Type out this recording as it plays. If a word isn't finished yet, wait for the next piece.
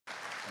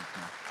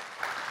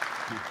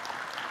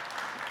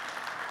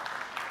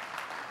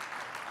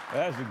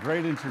That was a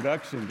great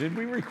introduction. Did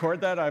we record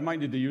that? I might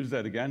need to use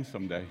that again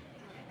someday.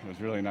 It was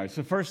really nice.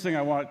 The first thing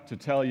I want to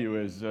tell you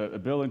is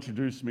Bill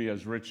introduced me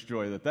as Rich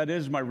Joy. That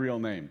is my real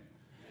name.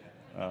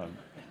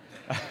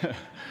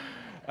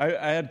 I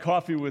had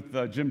coffee with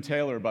Jim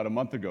Taylor about a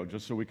month ago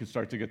just so we could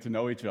start to get to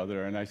know each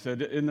other. And I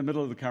said in the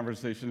middle of the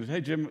conversation,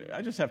 hey, Jim,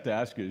 I just have to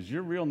ask you, is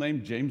your real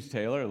name James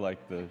Taylor,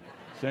 like the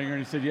singer? And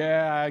he said,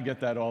 yeah, I get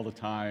that all the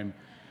time.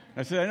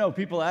 I said, I know.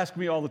 People ask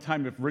me all the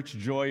time if Rich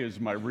Joy is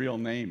my real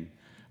name.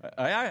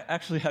 I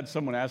actually had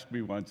someone ask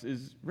me once,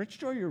 is Rich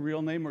Joy your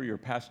real name or your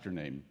pastor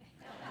name?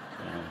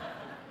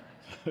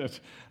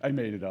 I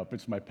made it up.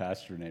 It's my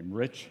pastor name,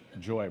 Rich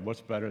Joy. What's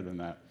better than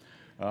that?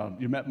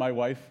 You met my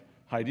wife,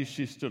 Heidi.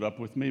 She stood up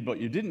with me, but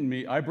you didn't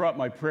meet. I brought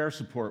my prayer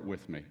support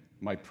with me,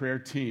 my prayer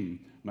team.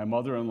 My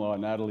mother-in-law,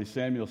 Natalie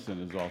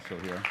Samuelson, is also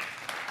here.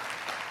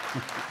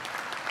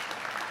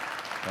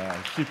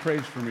 She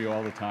prays for me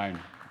all the time,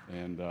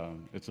 and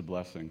it's a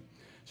blessing.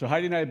 So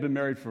Heidi and I have been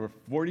married for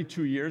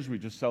 42 years. We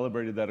just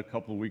celebrated that a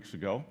couple of weeks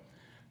ago.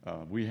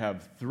 We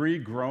have 3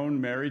 grown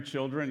married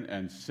children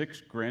and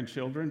 6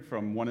 grandchildren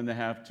from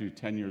 1.5 to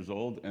 10 years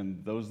old,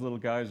 and those little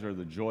guys are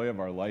the joy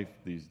of our life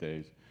these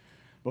days.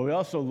 But we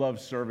also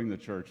love serving the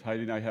church.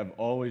 Heidi and I have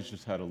always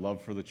just had a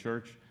love for the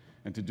church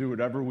and to do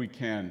whatever we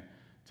can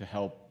to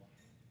help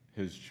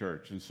his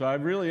church. And so I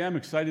really am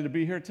excited to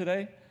be here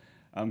today.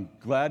 I'm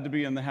glad to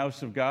be in the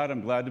house of God.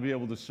 I'm glad to be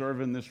able to serve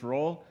in this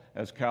role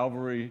as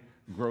Calvary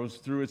grows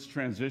through its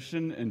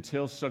transition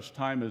until such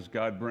time as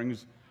God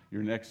brings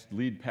your next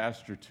lead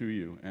pastor to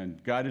you.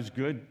 And God is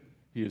good.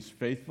 He is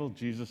faithful.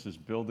 Jesus is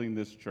building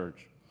this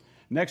church.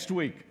 Next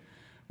week,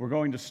 we're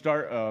going to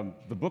start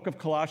the book of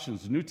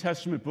Colossians, the New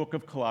Testament book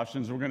of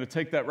Colossians. We're going to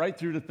take that right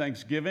through to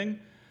Thanksgiving.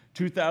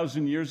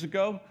 2,000 years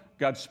ago,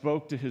 God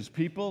spoke to his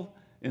people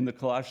in the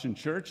Colossian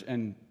church,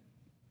 and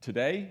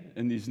today,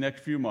 in these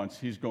next few months,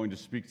 he's going to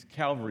speak to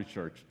Calvary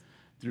Church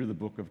through the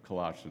book of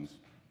Colossians.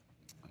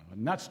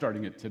 I'm not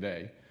starting it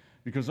today,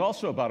 because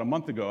also about a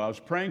month ago, I was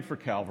praying for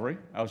Calvary.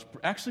 I was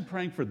actually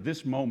praying for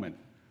this moment,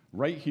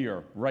 right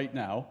here, right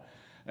now.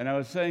 And I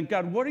was saying,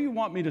 God, what do you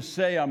want me to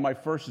say on my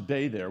first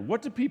day there?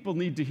 What do people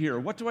need to hear?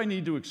 What do I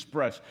need to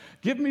express?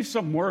 Give me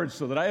some words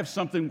so that I have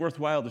something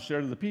worthwhile to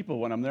share to the people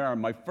when I'm there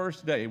on my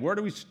first day. Where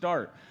do we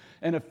start?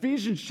 And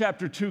Ephesians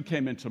chapter 2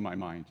 came into my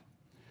mind.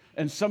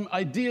 And some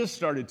ideas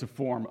started to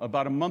form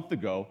about a month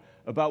ago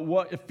about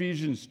what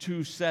Ephesians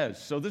 2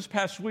 says. So this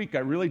past week, I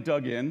really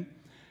dug in.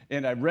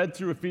 And I read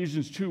through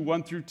Ephesians 2,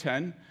 1 through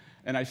 10,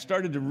 and I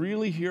started to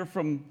really hear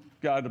from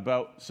God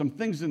about some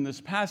things in this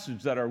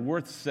passage that are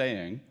worth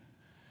saying,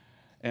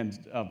 and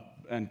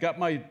got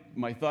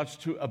my thoughts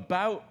to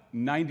about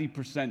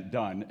 90%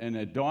 done. And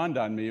it dawned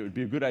on me it would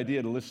be a good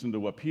idea to listen to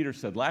what Peter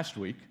said last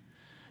week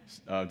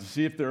to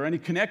see if there are any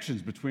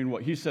connections between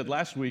what he said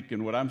last week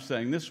and what I'm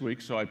saying this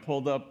week. So I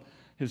pulled up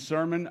his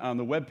sermon on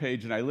the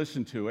webpage, and I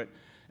listened to it,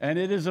 and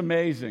it is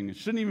amazing. It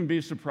shouldn't even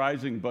be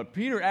surprising, but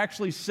Peter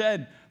actually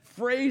said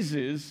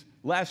phrases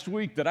last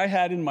week that I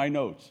had in my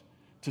notes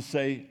to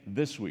say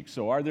this week.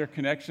 So are there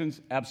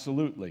connections?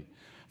 Absolutely.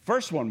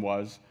 First one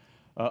was,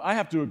 I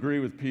have to agree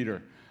with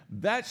Peter.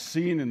 That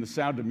scene in The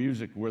Sound of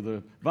Music where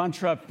the Von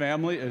Trapp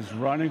family is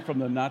running from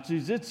the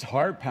Nazis, it's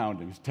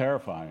heart-pounding, it's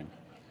terrifying.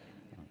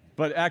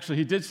 But actually,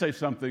 he did say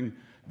something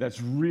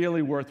that's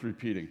really worth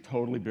repeating,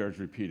 totally bears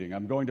repeating.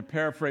 I'm going to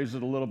paraphrase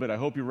it a little bit. I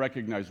hope you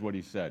recognize what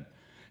he said.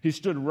 He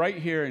stood right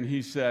here and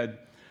he said,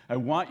 I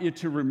want you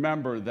to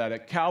remember that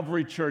at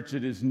Calvary Church,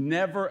 it is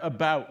never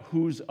about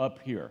who's up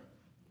here.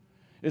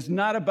 It's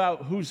not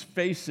about whose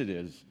face it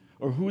is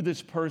or who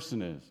this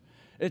person is.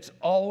 It's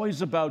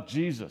always about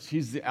Jesus.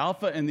 He's the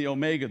Alpha and the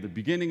Omega, the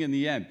beginning and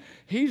the end.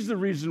 He's the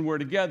reason we're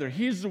together.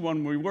 He's the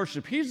one we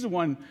worship. He's the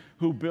one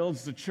who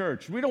builds the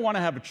church. We don't want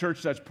to have a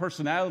church that's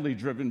personality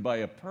driven by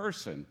a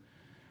person.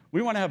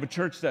 We want to have a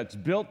church that's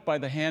built by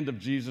the hand of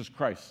Jesus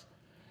Christ.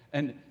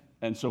 And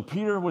so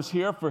Peter was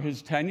here for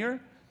his tenure,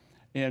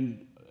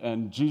 and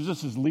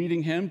Jesus is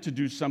leading him to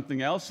do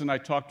something else. And I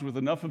talked with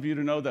enough of you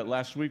to know that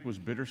last week was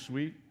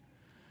bittersweet,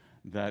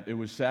 that it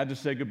was sad to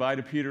say goodbye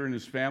to Peter and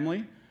his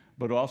family,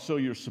 but also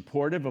you're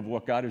supportive of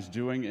what God is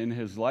doing in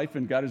his life.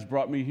 And God has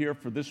brought me here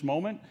for this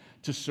moment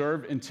to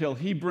serve until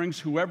he brings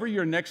whoever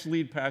your next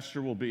lead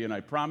pastor will be. And I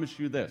promise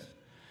you this,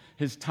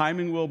 his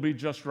timing will be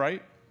just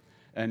right.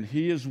 And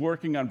he is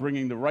working on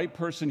bringing the right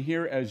person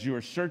here as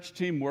your search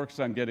team works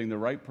on getting the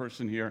right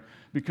person here,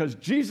 because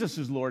Jesus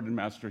is Lord and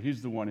Master.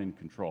 He's the one in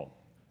control.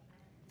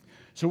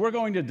 So we're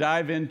going to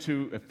dive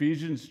into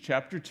Ephesians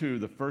chapter 2,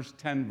 the first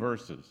 10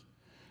 verses.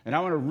 And I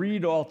want to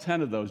read all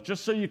 10 of those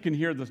just so you can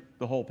hear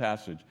the whole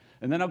passage.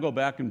 And then I'll go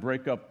back and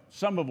break up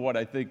some of what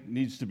I think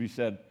needs to be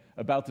said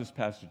about this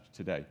passage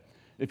today.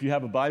 If you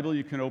have a Bible,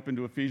 you can open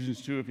to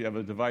Ephesians 2. If you have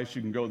a device,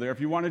 you can go there. If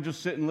you want to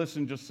just sit and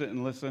listen, just sit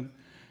and listen.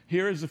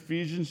 Here is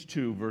Ephesians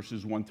 2,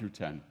 verses 1 through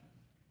 10.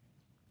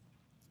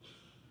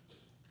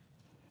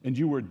 And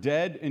you were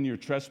dead in your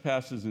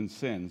trespasses and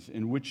sins,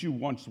 in which you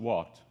once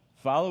walked,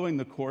 following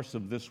the course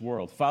of this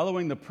world,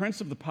 following the prince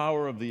of the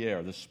power of the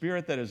air, the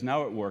spirit that is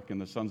now at work in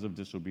the sons of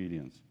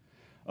disobedience,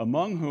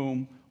 among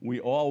whom we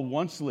all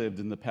once lived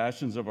in the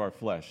passions of our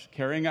flesh,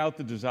 carrying out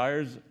the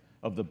desires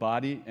of the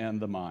body and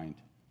the mind,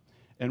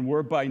 and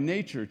were by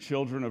nature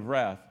children of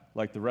wrath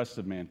like the rest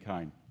of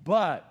mankind.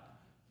 But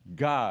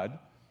God,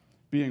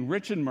 being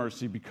rich in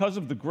mercy, because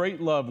of the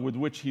great love with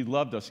which he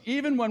loved us,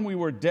 even when we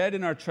were dead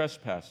in our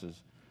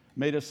trespasses,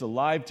 made us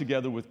alive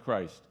together with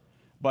Christ.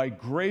 By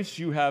grace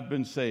you have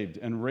been saved,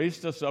 and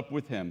raised us up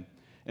with him,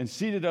 and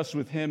seated us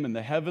with him in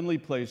the heavenly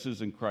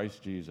places in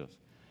Christ Jesus,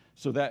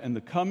 so that in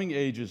the coming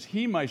ages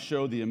he might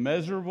show the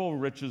immeasurable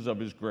riches of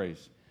his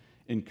grace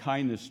in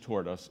kindness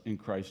toward us in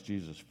Christ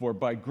Jesus. For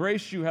by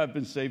grace you have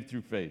been saved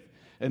through faith,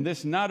 and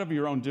this not of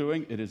your own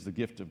doing, it is the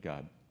gift of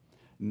God,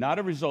 not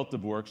a result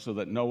of works, so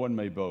that no one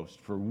may boast.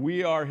 For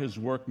we are his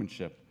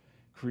workmanship,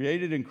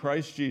 created in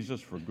Christ Jesus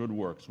for good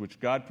works, which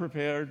God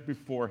prepared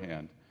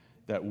beforehand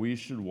that we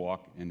should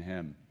walk in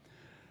him.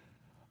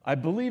 I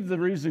believe the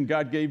reason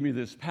God gave me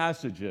this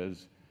passage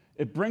is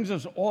it brings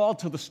us all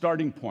to the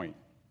starting point,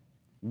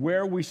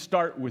 where we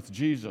start with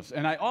Jesus.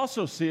 And I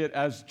also see it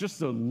as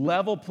just a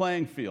level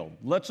playing field.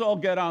 Let's all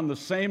get on the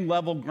same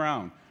level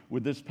ground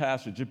with this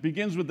passage. It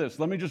begins with this.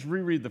 Let me just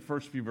reread the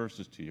first few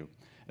verses to you.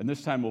 And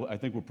this time, I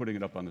think we're putting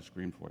it up on the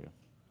screen for you.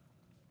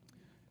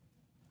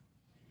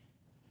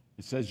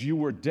 It says, "You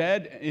were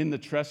dead in the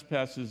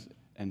trespasses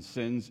and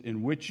sins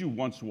in which you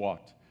once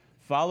walked,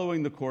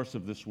 following the course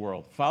of this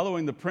world,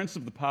 following the prince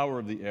of the power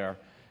of the air,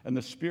 and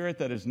the spirit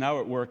that is now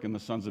at work in the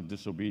sons of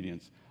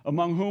disobedience,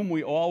 among whom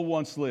we all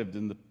once lived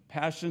in the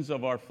passions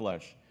of our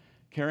flesh,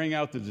 carrying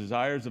out the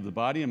desires of the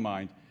body and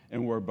mind,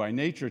 and were by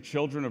nature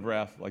children of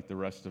wrath like the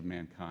rest of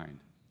mankind."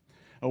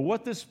 Now,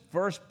 what this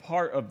first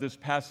part of this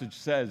passage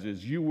says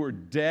is you were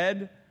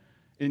dead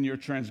in your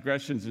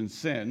transgressions and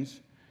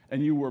sins,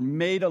 and you were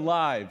made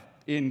alive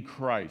in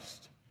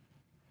Christ.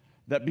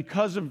 That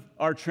because of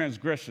our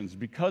transgressions,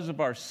 because of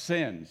our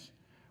sins,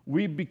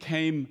 we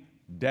became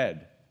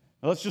dead.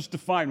 Now, let's just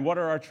define what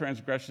are our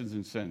transgressions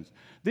and sins.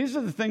 These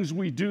are the things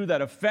we do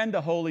that offend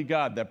a holy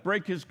God, that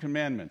break his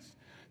commandments,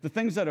 the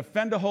things that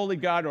offend a holy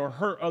God or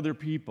hurt other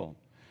people,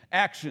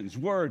 actions,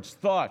 words,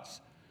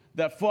 thoughts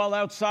that fall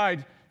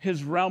outside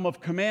his realm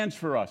of commands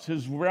for us,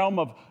 his realm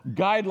of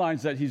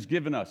guidelines that he's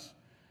given us,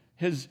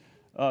 his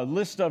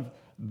list of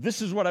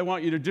this is what I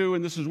want you to do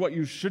and this is what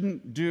you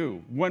shouldn't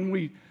do. When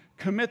we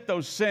commit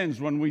those sins,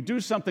 when we do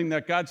something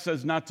that God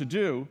says not to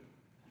do,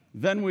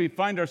 then we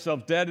find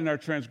ourselves dead in our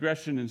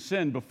transgression and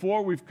sin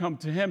before we've come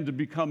to him to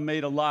become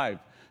made alive.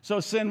 So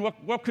sin,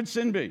 what could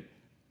sin be?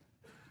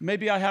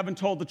 Maybe I haven't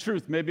told the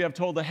truth. Maybe I've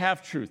told a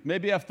half-truth.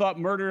 Maybe I've thought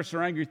murderous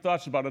or angry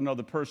thoughts about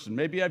another person.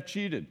 Maybe I've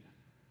cheated.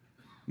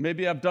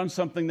 Maybe I've done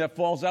something that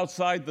falls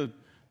outside the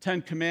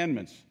 10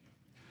 Commandments.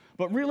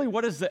 But really,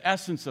 what is the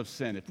essence of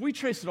sin? If we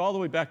trace it all the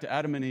way back to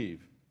Adam and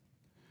Eve,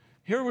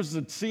 here was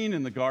the scene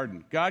in the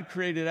garden. God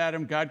created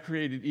Adam, God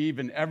created Eve,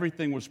 and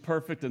everything was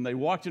perfect, and they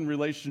walked in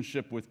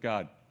relationship with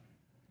God.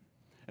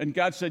 And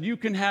God said, you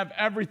can have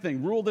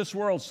everything. Rule this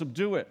world,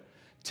 subdue it.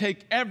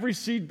 Take every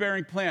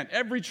seed-bearing plant,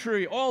 every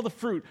tree, all the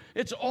fruit.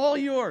 It's all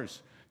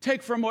yours.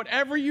 Take from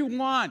whatever you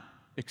want,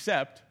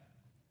 except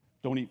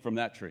don't eat from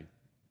that tree.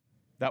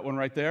 That one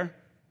right there,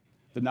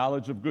 the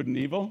knowledge of good and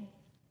evil,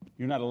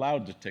 you're not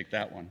allowed to take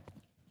that one.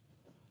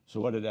 So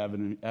what did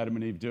Adam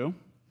and Eve do?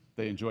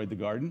 They enjoyed the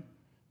garden.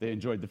 They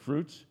enjoyed the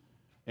fruits,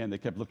 and they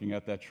kept looking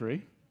at that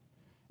tree.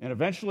 And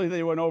eventually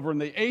they went over and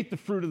they ate the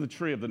fruit of the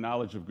tree of the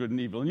knowledge of good and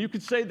evil. And you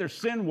could say their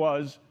sin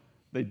was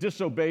they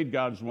disobeyed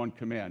God's one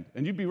command.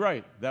 And you'd be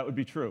right, that would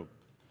be true.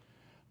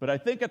 But I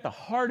think at the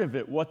heart of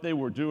it, what they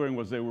were doing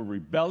was they were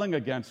rebelling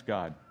against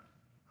God.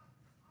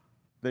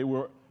 They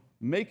were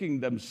making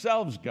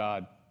themselves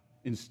God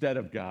instead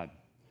of God.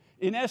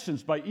 In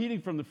essence, by eating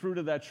from the fruit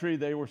of that tree,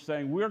 they were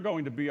saying, we're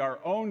going to be our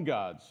own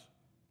gods.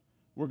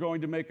 We're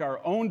going to make our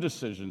own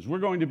decisions. We're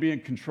going to be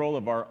in control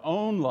of our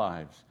own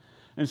lives.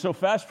 And so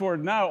fast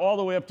forward now all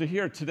the way up to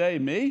here today,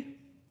 me?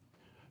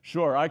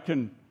 Sure, I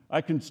can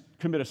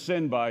commit a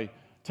sin by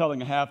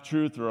telling a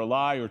half-truth or a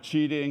lie or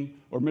cheating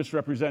or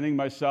misrepresenting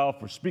myself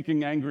or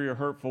speaking angry or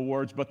hurtful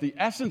words, but the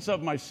essence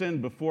of my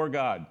sin before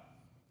God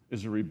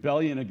is a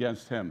rebellion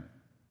against him.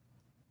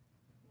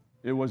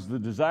 It was the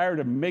desire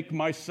to make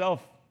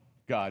myself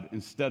God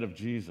instead of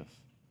Jesus.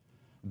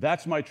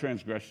 That's my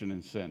transgression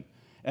and sin.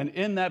 And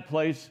in that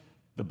place,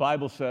 the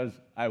Bible says,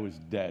 I was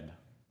dead.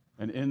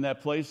 And in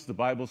that place, the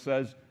Bible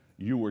says,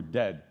 you were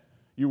dead.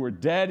 You were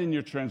dead in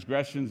your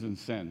transgressions and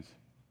sins.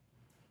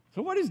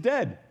 So what is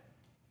dead?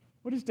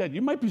 What is dead?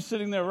 You might be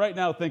sitting there right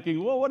now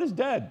thinking, well, what is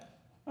dead?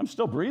 I'm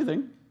still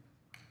breathing.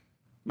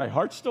 My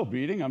heart's still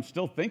beating. I'm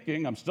still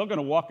thinking. I'm still going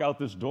to walk out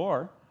this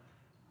door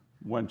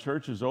when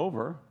church is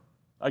over.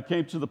 I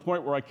came to the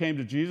point where I came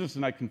to Jesus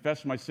and I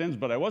confessed my sins,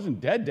 but I wasn't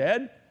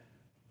dead.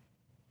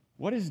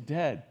 What is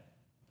dead?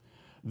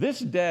 This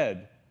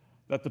dead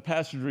that the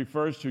passage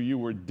refers to, you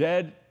were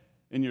dead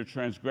in your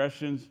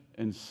transgressions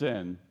and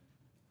sin,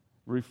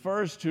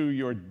 refers to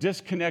your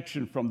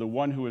disconnection from the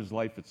one who is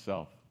life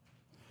itself.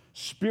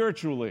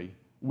 Spiritually,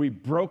 we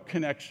broke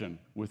connection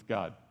with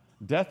God.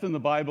 Death in the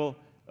Bible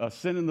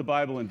sin in the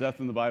Bible and death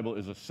in the Bible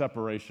is a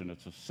separation.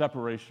 It's a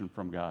separation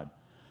from God.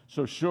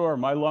 So sure,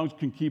 my lungs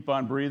can keep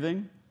on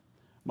breathing.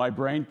 My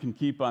brain can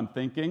keep on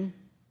thinking.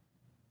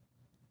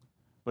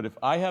 But if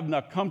I have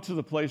not come to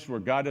the place where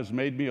God has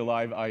made me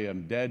alive, I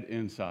am dead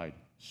inside,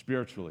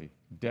 spiritually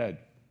dead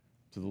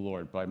to the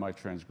Lord by my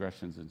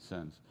transgressions and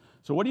sins.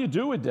 So what do you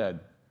do with dead?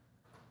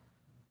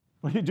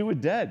 What do you do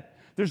with dead?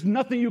 There's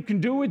nothing you can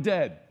do with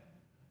dead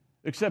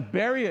except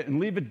bury it and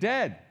leave it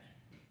dead,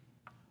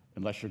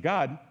 unless you're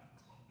God.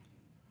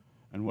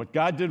 And what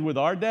God did with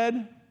our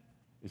dead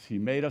is he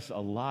made us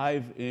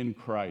alive in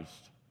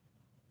Christ.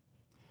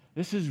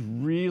 This is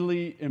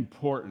really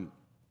important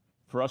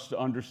for us to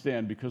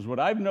understand, because what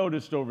I've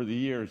noticed over the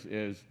years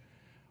is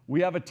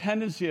we have a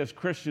tendency as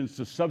Christians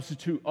to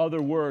substitute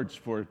other words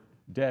for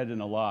dead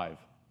and alive.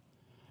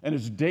 And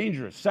it's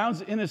dangerous.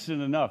 Sounds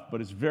innocent enough, but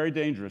it's very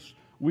dangerous.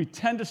 We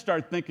tend to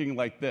start thinking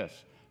like this: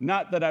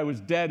 not that I was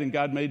dead and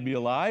God made me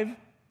alive,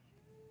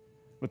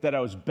 but that I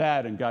was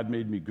bad and God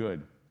made me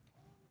good.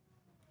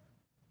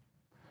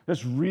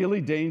 That's really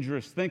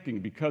dangerous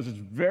thinking because it's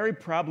very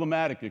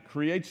problematic. It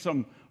creates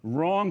some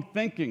wrong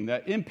thinking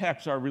that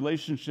impacts our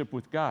relationship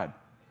with God.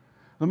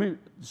 Let me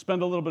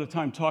spend a little bit of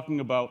time talking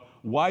about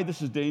why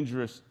this is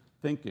dangerous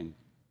thinking.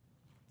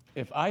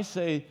 If I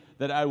say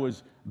that I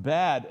was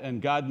bad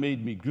and God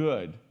made me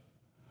good,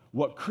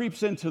 what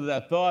creeps into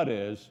that thought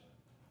is,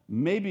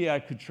 maybe I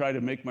could try to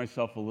make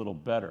myself a little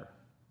better.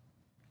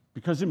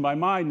 Because in my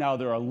mind now,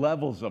 there are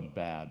levels of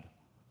bad.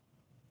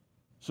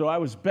 So I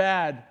was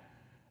bad,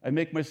 I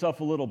make myself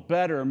a little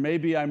better,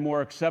 maybe I'm more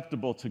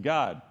acceptable to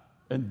God.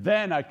 And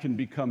then I can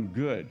become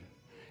good.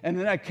 And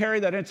then I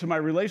carry that into my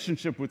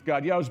relationship with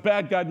God. Yeah, I was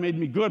bad, God made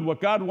me good. What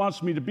God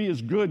wants me to be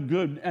is good,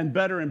 good, and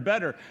better and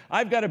better.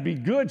 I've got to be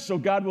good so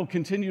God will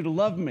continue to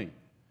love me.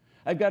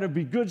 I've got to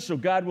be good so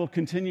God will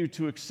continue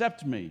to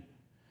accept me.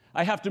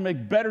 I have to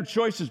make better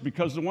choices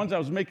because the ones I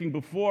was making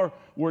before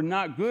were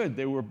not good.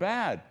 They were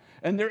bad.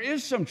 And there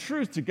is some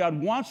truth to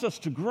God wants us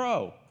to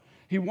grow.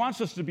 He wants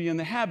us to be in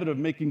the habit of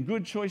making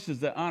good choices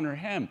that honor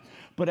him.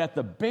 But at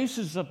the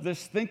basis of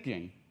this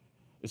thinking,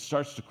 it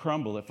starts to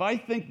crumble. If I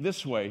think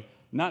this way,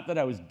 not that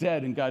I was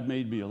dead and God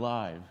made me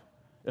alive,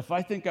 if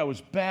I think I was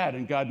bad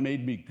and God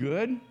made me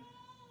good,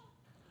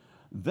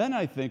 then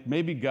I think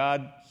maybe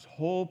God's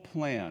whole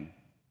plan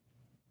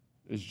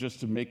is just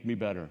to make me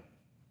better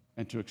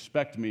and to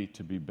expect me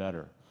to be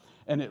better.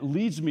 And it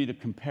leads me to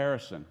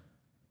comparison.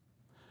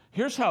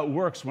 Here's how it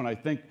works when I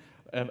think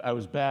I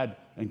was bad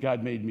and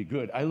God made me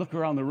good. I look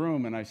around the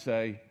room and I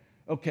say,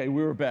 okay,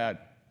 we were bad.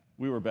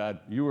 We were bad.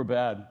 You were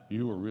bad.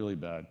 You were really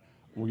bad.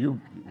 Well,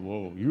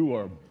 you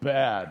are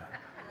bad.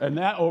 And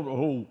that,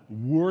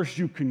 worse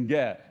you can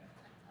get.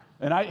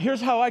 And here's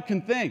how I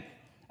can think.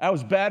 I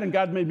was bad and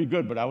God made me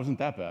good, but I wasn't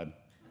that bad.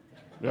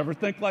 You ever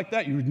think like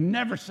that? You would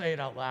never say it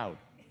out loud.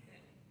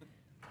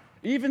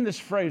 Even this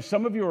phrase,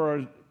 some of you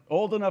are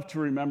old enough to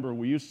remember,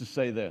 we used to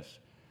say this: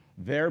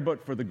 there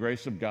but for the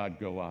grace of God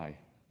go I.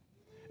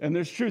 And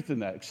there's truth in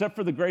that. Except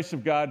for the grace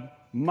of God,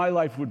 my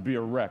life would be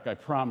a wreck, I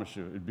promise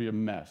you. It'd be a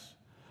mess.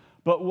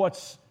 But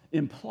what's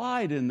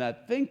implied in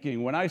that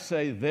thinking, when I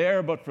say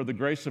there but for the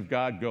grace of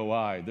God go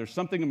I, there's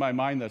something in my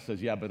mind that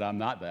says, yeah, but I'm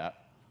not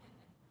that.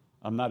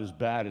 I'm not as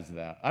bad as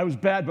that. I was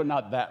bad, but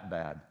not that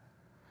bad.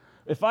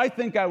 If I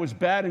think I was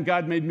bad and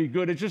God made me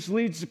good, it just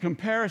leads to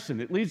comparison.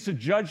 It leads to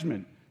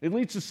judgment. It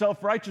leads to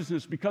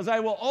self-righteousness because I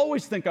will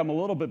always think I'm a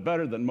little bit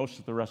better than most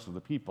of the rest of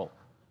the people.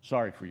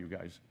 Sorry for you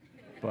guys,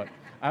 but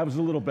I was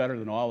a little better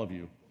than all of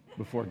you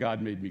before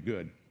God made me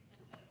good.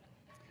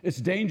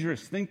 It's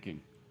dangerous thinking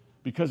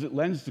because it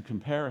lends to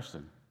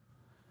comparison.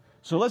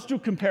 So let's do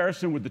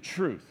comparison with the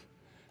truth.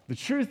 The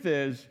truth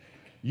is,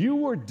 you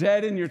were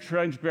dead in your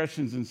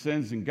transgressions and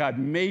sins, and God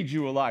made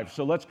you alive.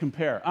 So let's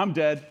compare. I'm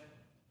dead.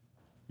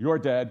 You're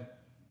dead.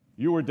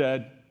 You were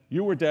dead.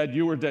 You were dead.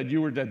 You were dead.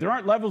 You were dead. There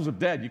aren't levels of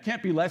dead. You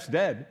can't be less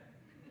dead.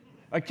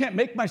 I can't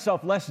make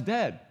myself less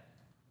dead.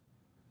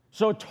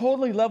 So it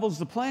totally levels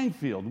the playing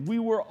field. We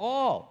were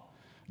all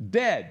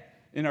dead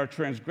in our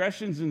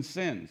transgressions and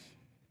sins,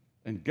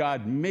 and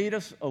God made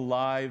us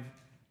alive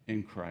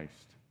in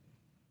Christ.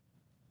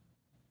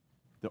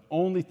 The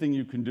only thing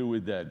you can do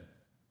with dead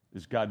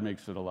is God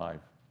makes it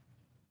alive.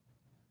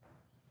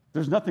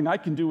 There's nothing I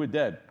can do with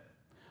dead.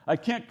 I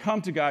can't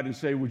come to God and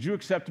say, would you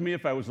accept me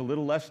if I was a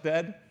little less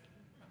dead?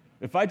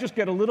 If I just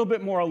get a little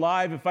bit more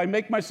alive, if I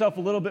make myself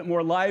a little bit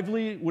more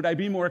lively, would I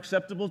be more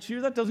acceptable to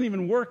you? That doesn't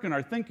even work in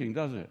our thinking,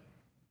 does it?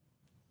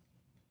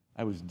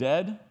 I was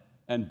dead,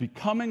 and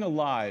becoming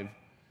alive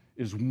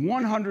is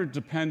 100%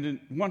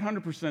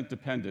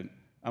 dependent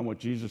on what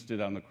Jesus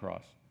did on the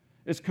cross.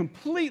 It's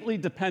completely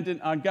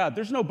dependent on God.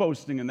 There's no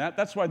boasting in that.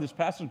 That's why this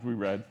passage we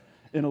read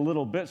in a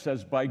little bit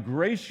says, by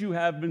grace you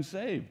have been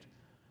saved,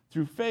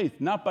 through faith,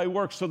 not by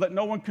works, so that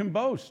no one can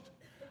boast.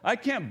 I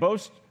can't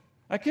boast.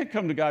 I can't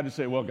come to God and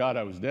say, well, God,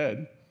 I was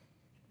dead.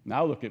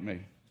 Now look at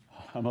me.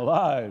 I'm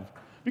alive.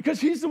 Because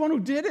he's the one who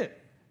did it.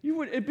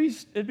 It'd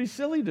be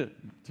silly to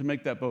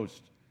make that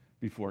boast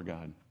before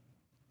God.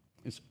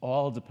 It's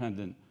all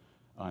dependent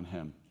on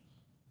him.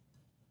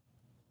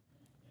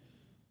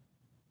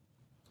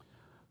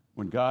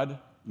 When God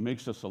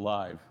makes us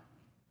alive,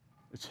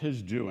 it's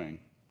his doing.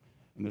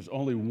 And there's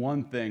only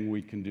one thing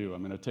we can do.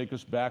 I'm going to take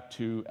us back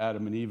to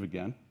Adam and Eve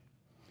again.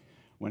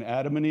 When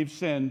Adam and Eve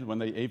sinned, when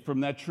they ate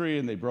from that tree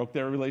and they broke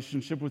their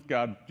relationship with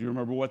God, do you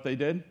remember what they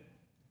did?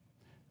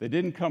 They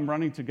didn't come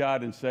running to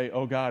God and say,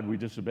 "Oh God, we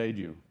disobeyed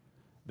you."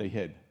 They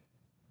hid.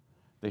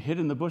 They hid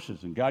in the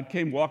bushes. And God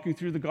came walking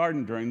through the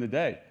garden during the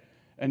day.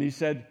 And he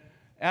said,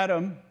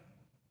 "Adam,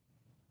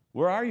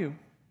 where are you?"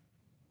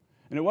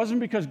 And it wasn't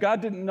because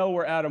God didn't know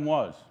where Adam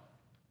was.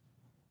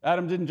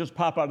 Adam didn't just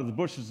pop out of the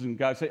bushes and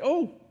God say,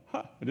 "Oh,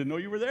 I didn't know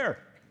you were there."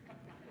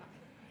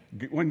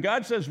 When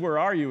God says, "Where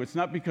are you?" it's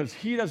not because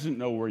he doesn't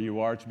know where you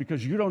are. It's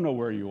because you don't know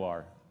where you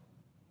are.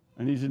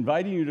 And he's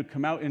inviting you to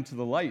come out into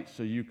the light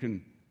so you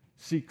can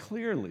see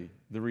clearly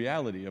the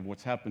reality of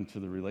what's happened to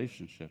the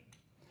relationship.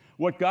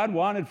 What God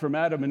wanted from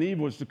Adam and Eve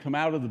was to come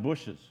out of the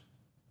bushes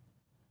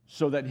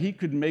so that he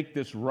could make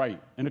this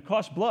right. And it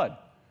cost blood.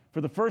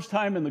 For the first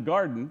time in the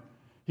garden,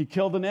 he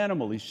killed an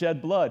animal. He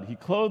shed blood. He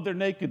clothed their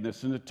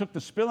nakedness. And it took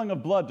the spilling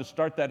of blood to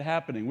start that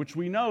happening, which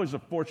we know is a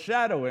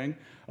foreshadowing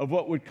of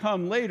what would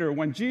come later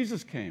when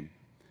Jesus came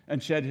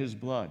and shed his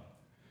blood.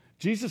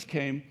 Jesus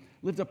came,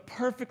 lived a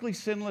perfectly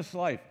sinless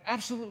life,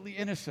 absolutely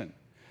innocent.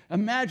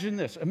 Imagine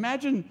this.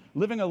 Imagine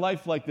living a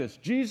life like this.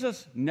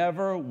 Jesus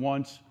never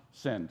once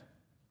sinned.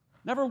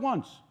 Never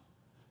once.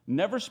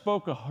 Never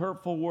spoke a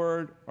hurtful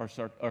word or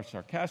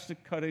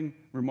sarcastic cutting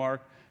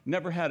remark.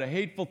 Never had a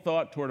hateful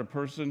thought toward a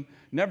person.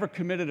 Never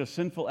committed a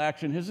sinful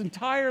action. His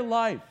entire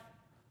life,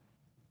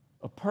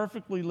 a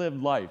perfectly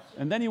lived life.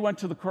 And then he went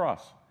to the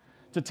cross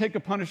to take a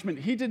punishment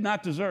he did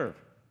not deserve.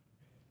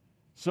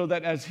 So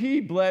that as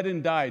he bled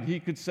and died, he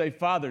could say,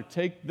 "Father,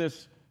 take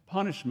this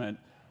punishment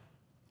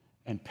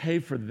and pay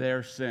for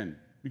their sin."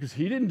 Because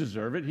he didn't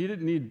deserve it. He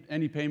didn't need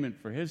any payment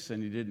for his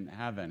sin. He didn't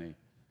have any.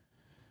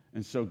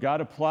 And so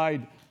God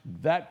applied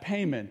that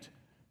payment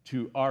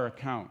to our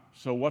account.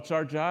 So what's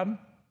our job?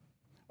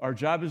 Our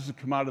job is to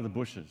come out of the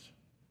bushes.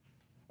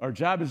 Our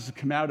job is to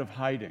come out of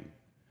hiding.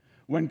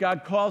 When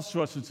God calls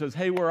to us and says,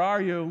 "Hey, where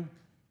are you?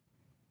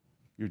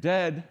 You're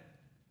dead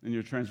in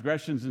your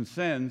transgressions and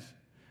sins,"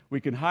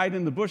 we can hide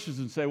in the bushes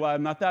and say, "Well,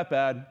 I'm not that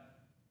bad.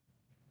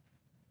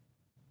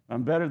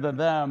 I'm better than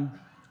them.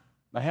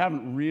 I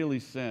haven't really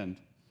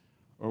sinned."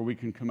 Or we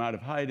can come out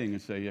of hiding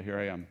and say, "Yeah, here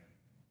I am.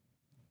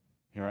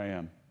 Here I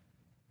am.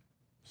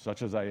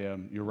 Such as I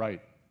am, you're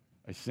right.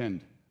 I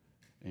sinned.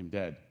 I'm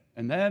dead."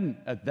 And then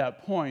at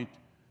that point,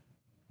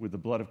 with the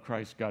blood of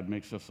Christ, God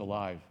makes us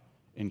alive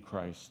in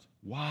Christ.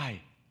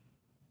 Why?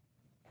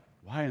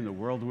 Why in the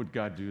world would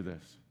God do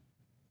this?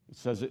 It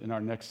says it in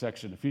our next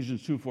section,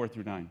 Ephesians 2, 4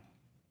 through 9.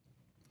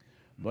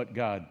 "But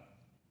God,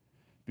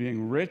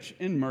 being rich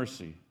in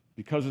mercy,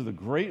 because of the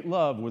great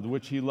love with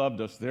which he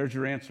loved us," there's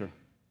your answer,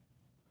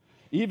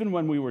 "even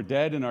when we were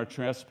dead in our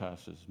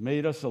trespasses,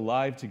 made us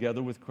alive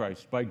together with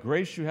Christ. By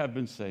grace you have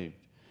been saved.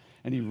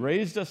 And he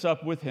raised us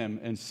up with him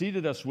and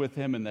seated us with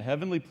him in the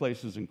heavenly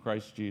places in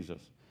Christ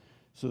Jesus,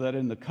 so that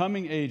in the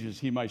coming ages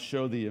he might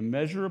show the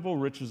immeasurable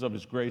riches of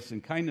his grace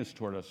and kindness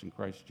toward us in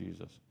Christ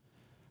Jesus.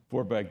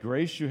 For by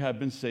grace you have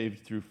been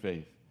saved through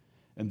faith.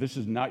 And this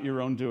is not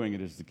your own doing,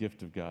 it is the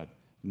gift of God,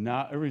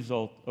 not a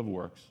result of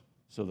works,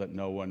 so that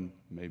no one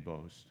may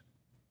boast."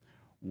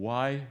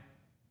 Why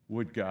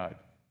would God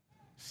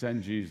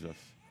send Jesus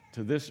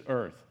to this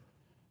earth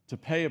to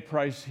pay a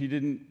price he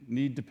didn't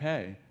need to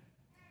pay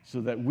so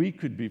that we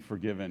could be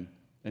forgiven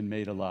and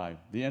made alive?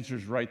 The answer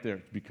is right there.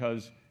 It's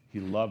because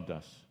he loved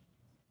us.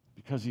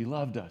 Because he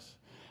loved us.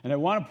 And I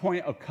want to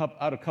point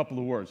out a couple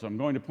of words. I'm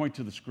going to point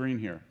to the screen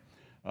here.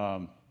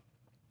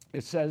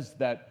 It says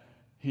that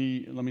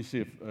let me see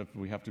if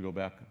we have to go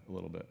back a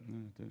little bit.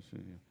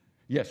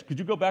 Yes, could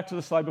you go back to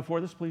the slide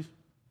before this, please?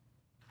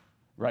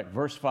 Right,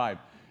 verse 5.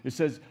 It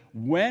says,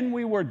 "When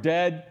we were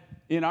dead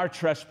in our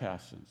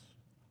trespasses,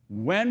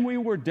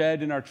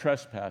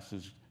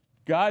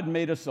 God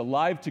made us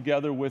alive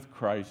together with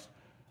Christ.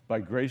 By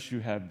grace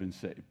you have been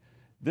saved."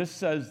 This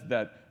says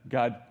that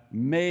God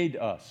made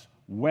us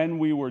when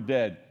we were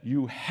dead.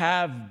 You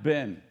have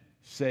been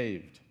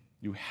saved.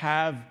 You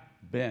have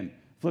been.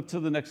 Flip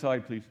to the next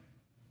slide, please.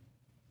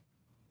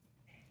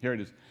 Here it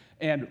is.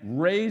 "And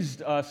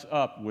raised us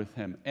up with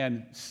him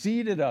and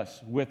seated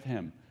us with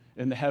him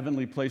in the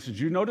heavenly places."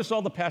 You notice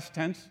all the past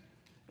tense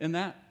in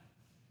that?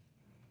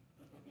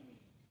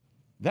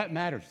 That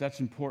matters. That's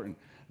important.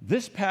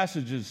 This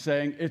passage is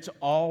saying it's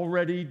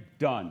already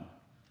done.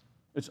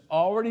 It's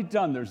already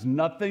done. There's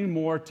nothing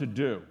more to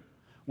do.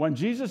 When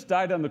Jesus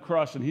died on the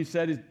cross and he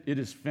said, "It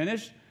is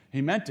finished,"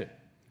 he meant it.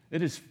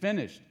 It is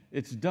finished.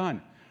 It's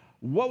done.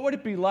 What would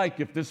it be like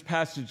if this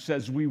passage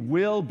says we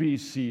will be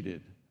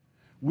seated?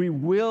 We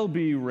will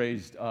be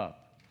raised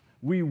up.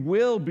 We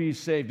will be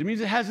saved. It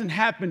means it hasn't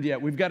happened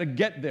yet. We've got to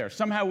get there.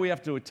 Somehow we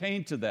have to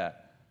attain to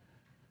that.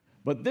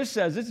 But this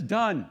says it's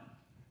done.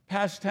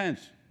 Past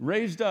tense,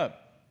 raised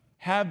up,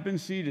 have been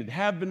seated,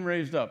 have been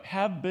raised up,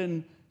 have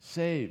been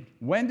saved.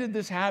 When did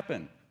this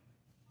happen?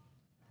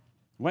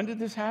 When did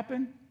this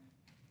happen?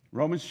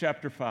 Romans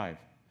chapter 5.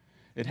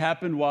 It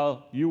happened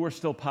while you were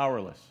still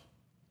powerless.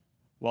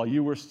 while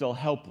you were still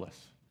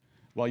helpless,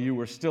 while you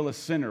were still a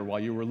sinner, while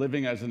you were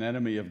living as an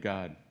enemy of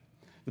God.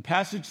 The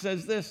passage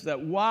says this,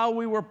 that while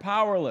we were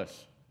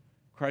powerless,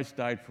 Christ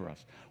died for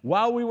us.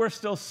 While we were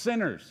still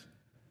sinners,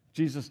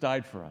 Jesus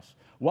died for us.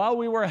 While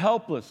we were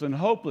helpless and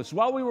hopeless,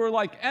 while we were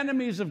like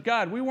enemies of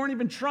God, we weren't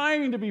even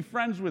trying to be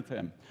friends with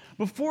him.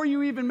 Before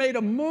you even made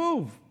a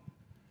move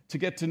to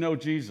get to know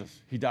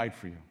Jesus, he died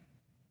for you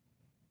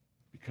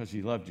because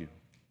he loved you.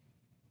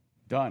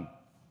 Done.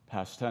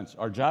 Past tense.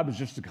 Our job is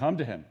just to come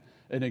to him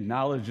and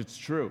acknowledge it's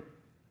true.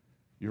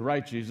 You're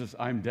right, Jesus,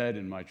 I'm dead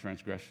in my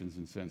transgressions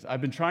and sins.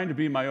 I've been trying to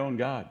be my own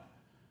God.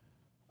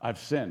 I've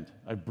sinned.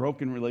 I've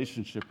broken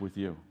relationship with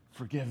you.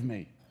 Forgive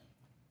me.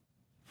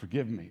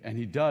 Forgive me. And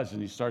he does,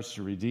 and he starts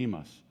to redeem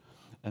us.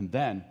 And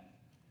then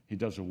he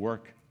does a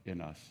work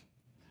in us.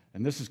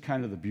 And this is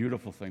kind of the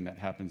beautiful thing that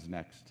happens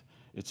next.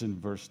 It's in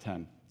verse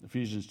 10,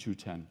 Ephesians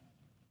 2:10.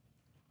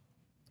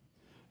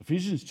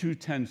 Ephesians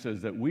 2:10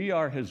 says that we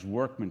are his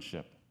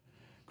workmanship,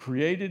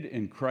 created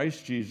in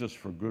Christ Jesus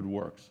for good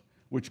works,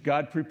 which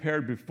God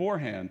prepared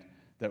beforehand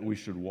that we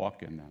should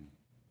walk in them.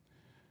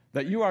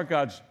 That you are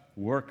God's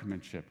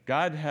workmanship.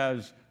 God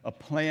has a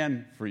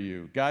plan for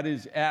you. God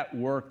is at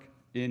work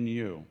in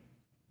you.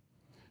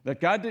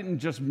 That God didn't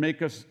just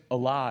make us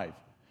alive.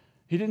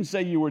 He didn't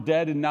say you were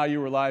dead and now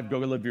you were alive, go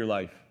live your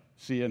life.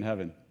 See you in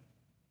heaven.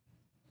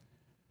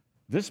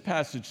 This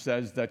passage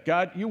says that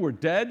God, you were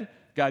dead,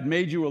 God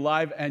made you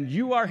alive, and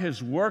you are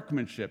his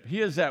workmanship. He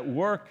is at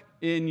work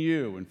in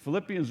you. And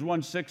Philippians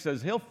 1:6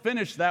 says he'll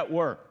finish that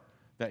work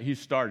that he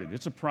started.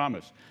 It's a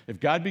promise. If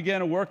God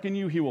began a work in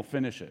you, he will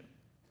finish it.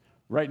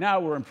 Right now,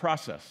 we're in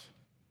process,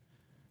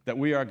 that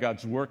we are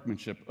God's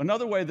workmanship.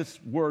 Another way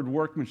this word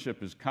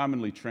workmanship is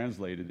commonly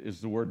translated is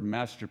the word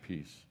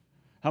masterpiece.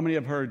 How many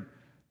have heard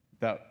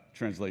that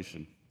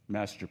translation,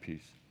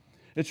 masterpiece?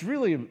 It's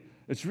really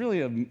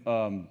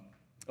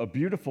a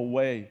beautiful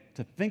way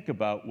to think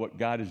about what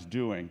God is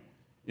doing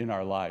in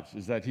our lives,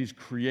 is that he's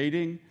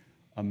creating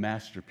a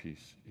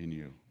masterpiece in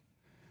you.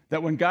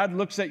 That when God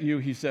looks at you,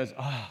 he says,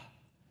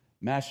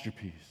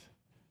 masterpiece,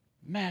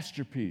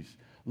 masterpiece.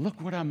 Look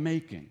what I'm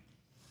making.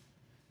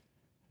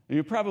 And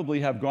you probably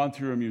have gone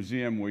through a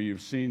museum where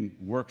you've seen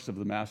works of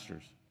the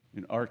masters,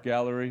 an art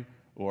gallery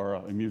or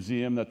a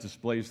museum that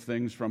displays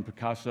things from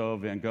Picasso,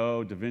 Van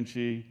Gogh, Da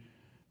Vinci,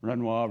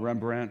 Renoir,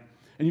 Rembrandt.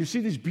 And you see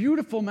these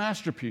beautiful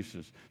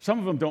masterpieces. Some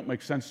of them don't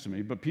make sense to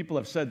me, but people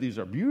have said these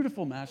are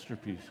beautiful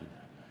masterpieces.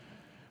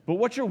 But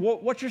what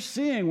you're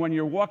seeing when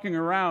you're walking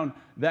around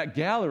that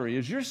gallery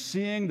is you're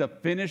seeing the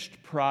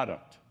finished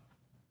product.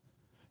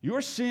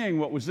 You're seeing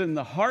what was in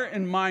the heart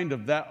and mind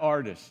of that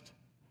artist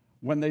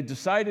when they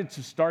decided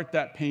to start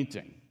that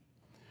painting.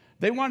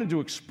 They wanted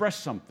to express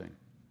something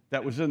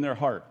that was in their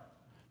heart.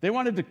 They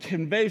wanted to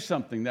convey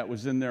something that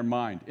was in their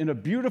mind in a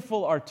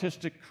beautiful,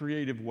 artistic,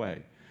 creative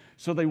way.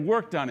 So they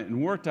worked on it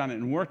and worked on it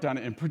and worked on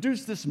it and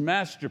produced this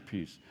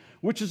masterpiece,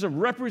 which is a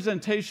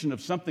representation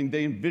of something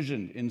they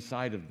envisioned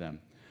inside of them.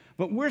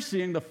 But we're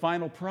seeing the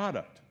final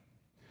product.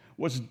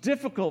 What's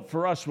difficult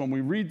for us when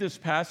we read this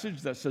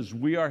passage that says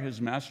we are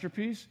his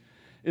masterpiece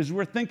is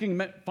we're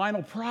thinking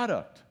final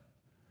product.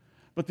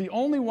 But the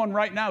only one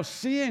right now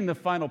seeing the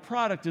final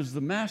product is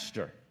the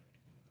master.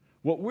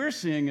 What we're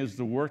seeing is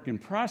the work in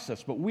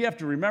process, but we have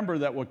to remember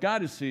that what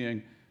God is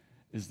seeing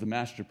is the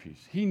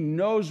masterpiece. He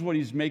knows what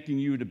he's making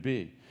you to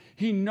be.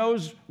 He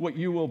knows what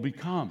you will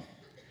become.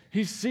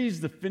 He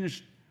sees the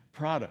finished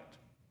product.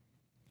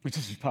 It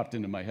just popped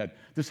into my head.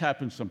 This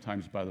happens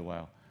sometimes, by the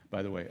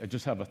way. I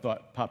just have a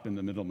thought pop in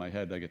the middle of my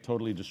head. I get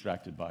totally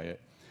distracted by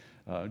it.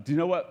 Do you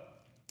know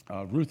what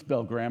Ruth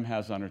Bell Graham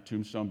has on her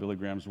tombstone, Billy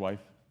Graham's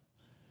wife?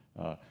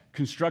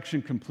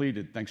 Construction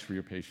completed. Thanks for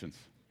your patience.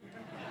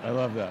 I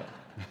love that.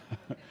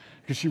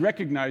 Because she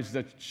recognized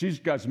that she's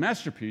God's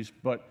masterpiece,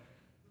 but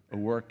a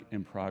work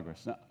in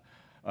progress.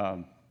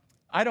 Now,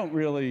 I don't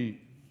really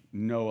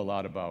know a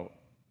lot about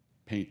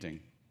painting,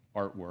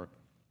 artwork,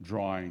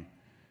 drawing.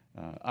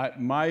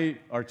 My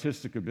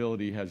artistic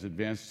ability has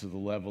advanced to the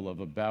level of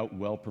about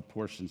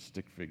well-proportioned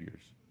stick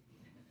figures.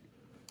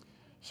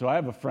 So I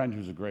have a friend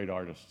who's a great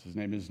artist. His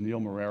name is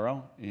Neil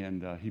Marrero,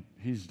 and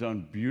he's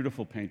done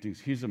beautiful paintings.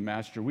 He's a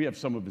master. We have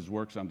some of his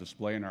works on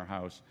display in our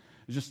house.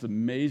 It's just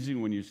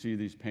amazing when you see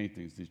these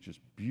paintings, these just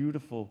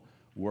beautiful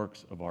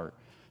works of art.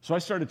 So I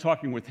started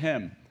talking with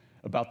him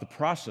about the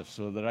process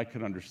so that I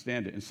could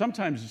understand it. And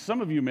sometimes,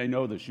 some of you may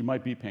know this, you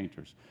might be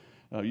painters.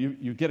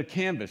 You get a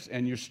canvas,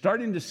 and you're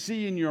starting to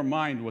see in your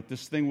mind what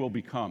this thing will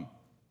become.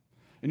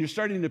 And you're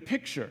starting to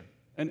picture.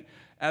 And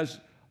as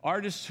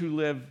artists who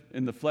live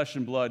in the flesh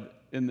and blood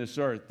in this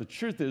earth, the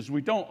truth is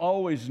we don't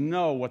always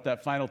know what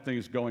that final thing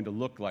is going to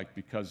look like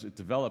because it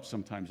develops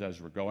sometimes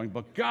as we're going.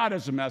 But God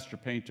is a master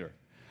painter.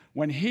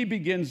 When he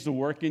begins to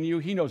work in you,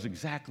 he knows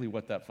exactly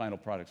what that final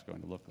product's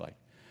going to look like.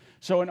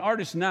 So an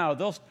artist now,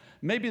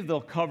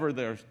 they'll cover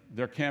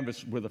their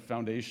canvas with a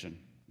foundation,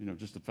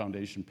 just a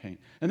foundation paint,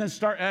 and then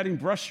start adding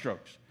brush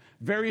strokes,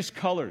 various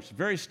colors,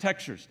 various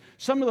textures.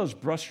 Some of those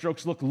brush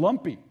strokes look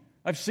lumpy.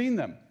 I've seen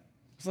them.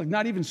 It's like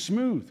not even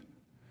smooth.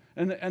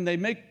 And they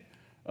make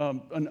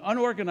an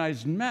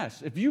unorganized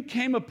mess. If you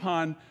came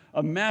upon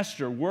a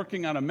master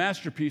working on a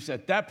masterpiece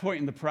at that point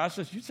in the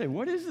process, you'd say,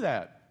 what is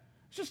that?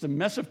 It's just a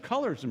mess of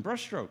colors and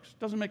brushstrokes. It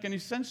doesn't make any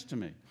sense to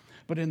me.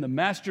 But in the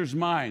master's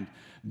mind,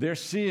 they're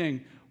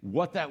seeing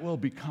what that will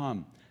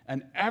become.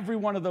 And every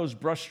one of those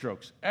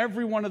brushstrokes,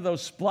 every one of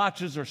those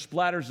splotches or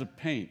splatters of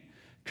paint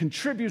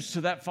contributes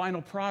to that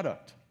final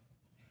product.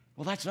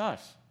 Well, that's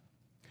us.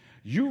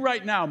 You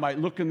right now might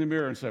look in the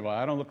mirror and say, well,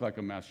 I don't look like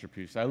a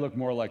masterpiece. I look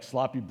more like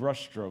sloppy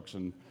brushstrokes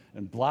and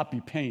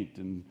bloppy paint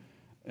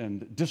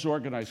and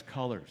disorganized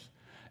colors.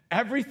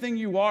 Everything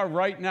you are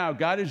right now,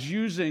 God is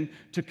using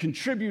to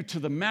contribute to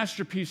the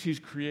masterpiece He's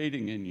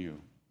creating in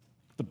you.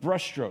 The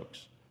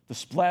brushstrokes, the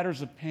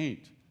splatters of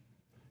paint.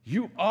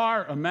 You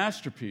are a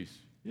masterpiece.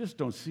 You just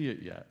don't see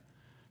it yet.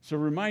 So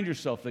remind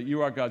yourself that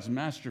you are God's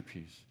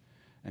masterpiece,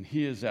 and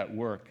He is at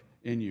work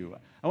in you.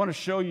 I want to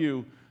show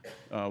you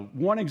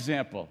one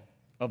example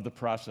of the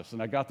process.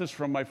 And I got this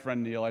from my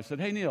friend Neil. I said,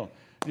 hey, Neil,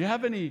 do you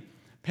have any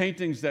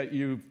paintings that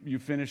you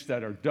finished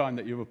that are done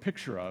that you have a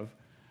picture of,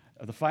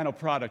 the final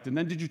product? And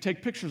then did you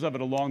take pictures of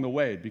it along the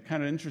way? It'd be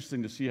kind of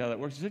interesting to see how that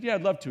works. He said, yeah,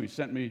 I'd love to. He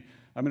sent me,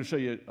 I'm going to show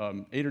you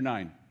 8 or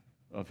 9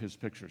 of his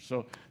pictures.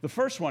 So the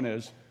first one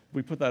is,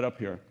 we put that up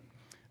here.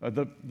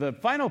 The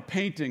final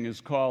painting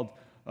is called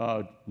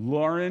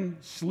Lauren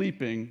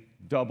Sleeping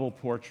Double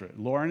Portrait.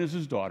 Lauren is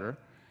his daughter,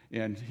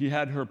 and he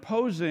had her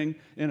posing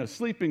in a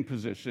sleeping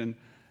position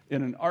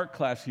in an art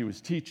class he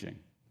was teaching.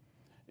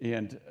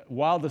 And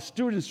while the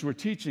students were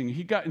teaching,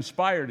 he got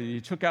inspired, and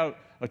he took out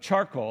a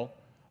charcoal,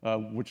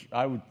 which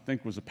I would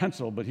think was a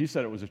pencil, but he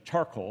said it was a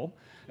charcoal,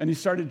 and he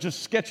started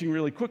just sketching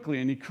really quickly,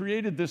 and he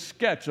created this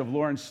sketch of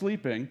Lauren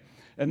sleeping,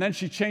 and then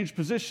she changed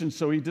positions,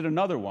 so he did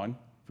another one.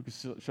 If we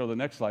could show the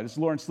next slide. It's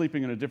Lauren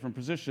sleeping in a different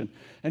position.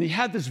 And he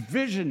had this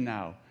vision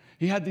now.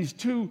 He had these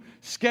 2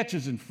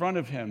 sketches in front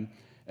of him,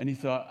 and he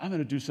thought, I'm going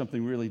to do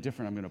something really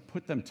different. I'm going to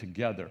put them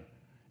together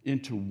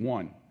into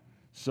one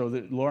so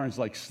that Lauren's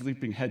like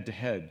sleeping head to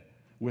head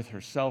with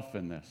herself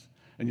in this.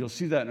 And you'll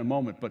see that in a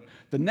moment. But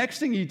the next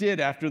thing he did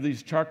after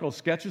these charcoal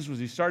sketches was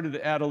he started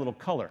to add a little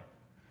color.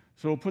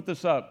 So we'll put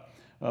this up.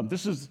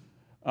 This is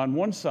on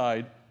one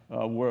side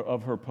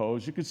of her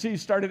pose. You can see he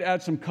started to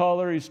add some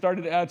color. He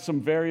started to add some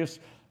various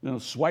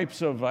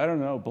swipes of,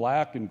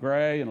 black and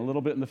gray and a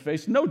little bit in the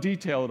face. No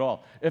detail at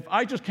all. If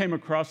I just came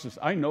across this,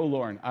 I know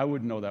Lauren, I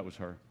wouldn't know that was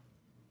her.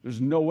 There's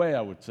no way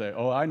I would say,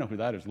 oh, I know who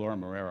that is, Lauren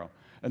Marrero.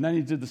 And then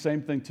he did the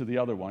same thing to the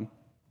other one.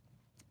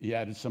 He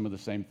added some of the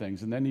same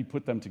things, and then he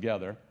put them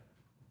together.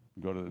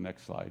 Go to the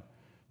next slide.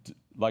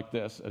 Like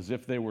this, as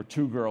if they were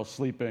 2 girls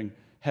sleeping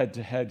head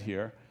to head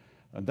here.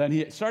 And then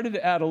he started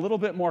to add a little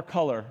bit more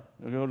color.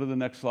 Go to the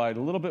next slide.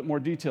 A little bit more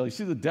detail. You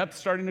see the depth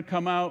starting to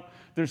come out.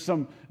 There's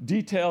some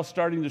detail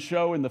starting to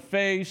show in the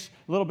face,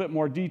 a little bit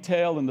more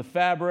detail in the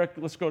fabric.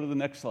 Let's go to the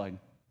next slide.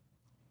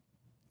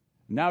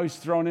 Now he's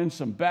thrown in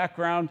some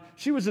background.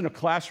 She was in a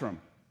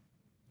classroom,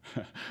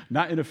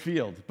 not in a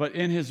field, but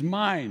in his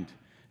mind,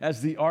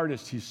 as the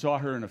artist, he saw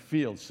her in a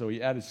field, so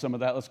he added some of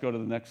that. Let's go to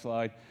the next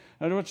slide.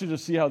 I want you to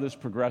see how this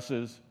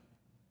progresses.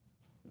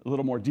 A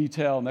little more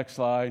detail. Next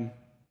slide.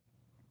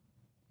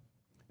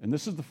 And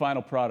this is the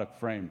final product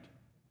framed.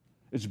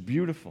 It's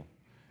beautiful.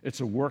 It's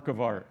a work of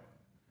art.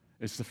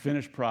 It's the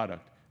finished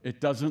product.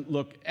 It doesn't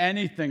look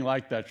anything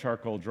like that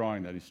charcoal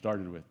drawing that he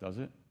started with, does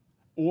it?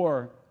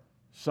 Or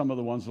some of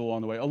the ones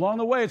along the way. Along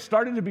the way, it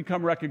started to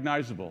become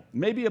recognizable,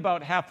 maybe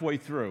about halfway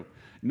through.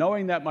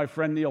 Knowing that my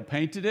friend Neil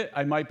painted it,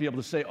 I might be able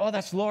to say, oh,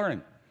 that's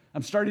Lauren.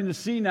 I'm starting to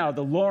see now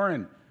the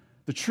Lauren,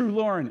 the true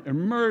Lauren,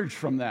 emerge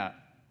from that.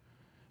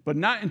 But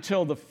not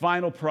until the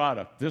final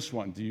product, this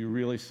one, do you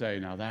really say,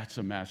 now that's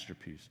a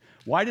masterpiece.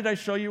 Why did I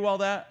show you all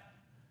that?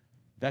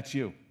 That's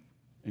you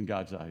in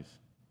God's eyes.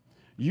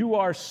 You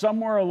are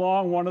somewhere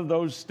along one of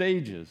those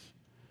stages,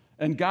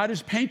 and God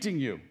is painting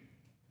you,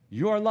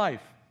 your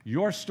life,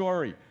 your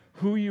story,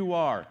 who you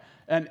are.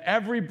 And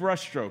every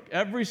brushstroke,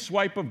 every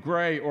swipe of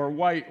gray or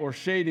white or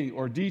shading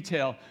or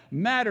detail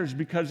matters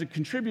because it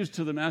contributes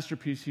to the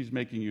masterpiece He's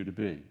making you to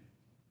be.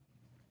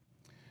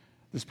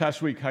 This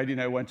past week, Heidi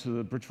and I went to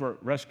the Bridgeport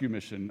Rescue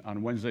Mission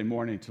on Wednesday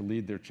morning to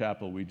lead their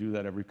chapel. We do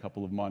that every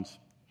couple of months.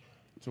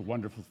 It's a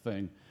wonderful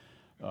thing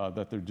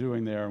that they're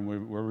doing there, and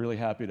we're really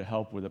happy to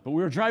help with it. But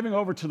we were driving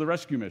over to the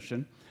rescue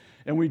mission,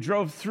 and we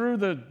drove through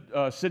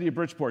the city of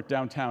Bridgeport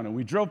downtown, and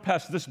we drove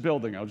past this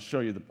building. I'll just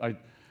show you.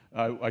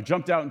 I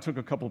jumped out and took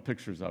a couple of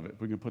pictures of it.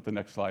 We can put the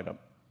next slide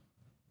up.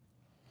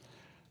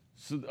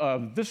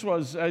 So this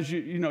was, as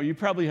you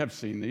probably have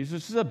seen these.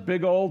 This is a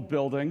big old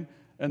building,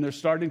 and they're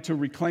starting to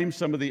reclaim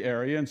some of the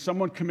area, and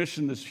someone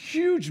commissioned this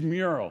huge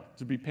mural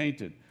to be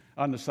painted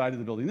on the side of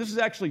the building. This is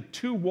actually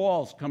 2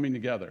 walls coming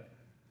together,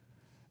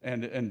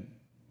 and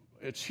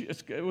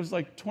it was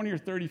like 20 or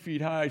 30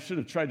 feet high. I should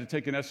have tried to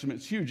take an estimate.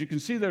 It's huge. You can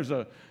see there's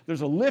a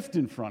lift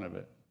in front of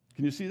it.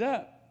 Can you see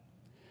that?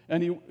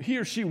 And he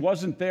or she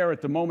wasn't there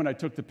at the moment I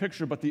took the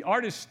picture, but the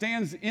artist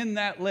stands in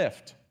that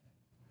lift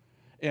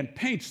and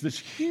paints this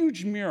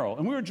huge mural.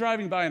 And we were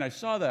driving by, and I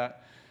saw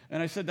that,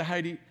 and I said to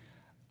Heidi,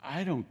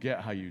 I don't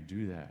get how you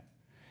do that.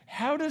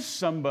 How does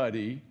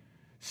somebody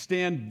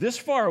stand this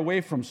far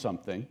away from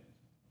something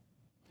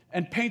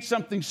and paint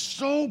something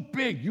so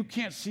big you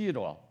can't see it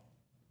all?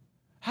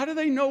 How do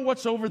they know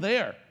what's over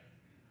there?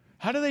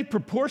 How do they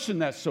proportion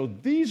that so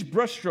these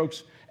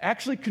brushstrokes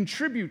actually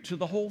contribute to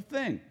the whole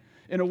thing?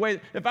 In a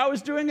way, if I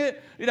was doing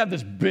it, you'd have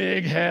this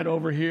big head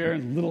over here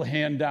and little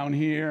hand down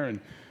here, and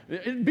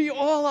it'd be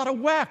all out of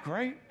whack,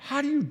 right?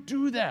 How do you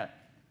do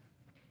that?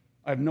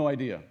 I have no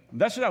idea.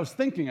 That's what I was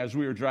thinking as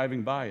we were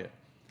driving by it.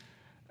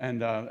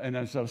 And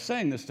as I was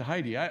saying this to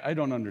Heidi, I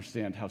don't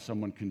understand how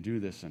someone can do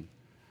this. And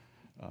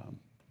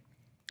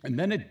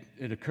then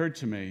it occurred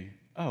to me,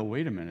 oh,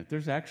 wait a minute,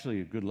 there's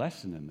actually a good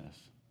lesson in this.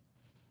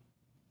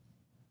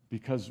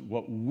 Because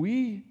what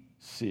we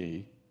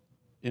see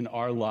in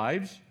our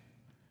lives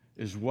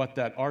is what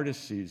that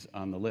artist sees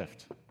on the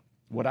lift.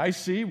 What I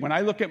see, when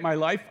I look at my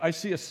life, I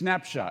see a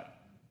snapshot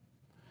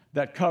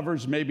that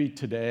covers maybe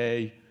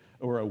today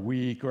or a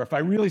week, or if I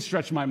really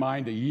stretch my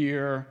mind, a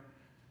year,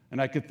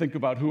 and I could think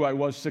about who I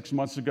was 6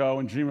 months ago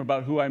and dream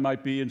about who I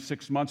might be in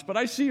 6 months, but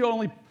I see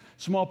only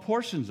small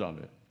portions of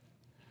it.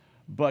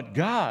 But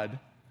God,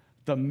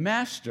 the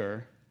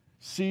master,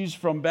 sees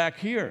from back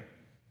here.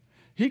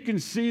 He can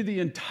see the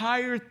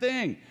entire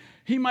thing.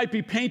 He might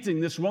be painting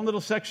this one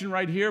little section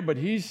right here, but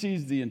he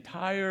sees the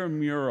entire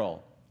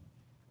mural.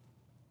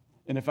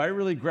 And if I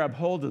really grab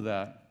hold of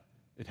that,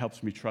 it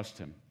helps me trust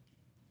him.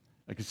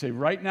 I can say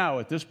right now,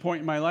 at this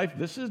point in my life,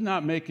 this is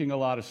not making a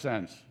lot of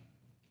sense.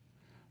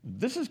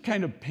 This is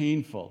kind of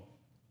painful.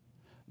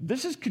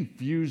 This is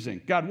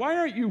confusing. God, why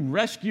aren't you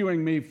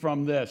rescuing me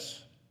from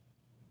this?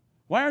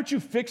 Why aren't you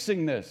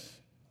fixing this?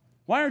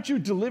 Why aren't you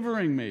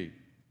delivering me?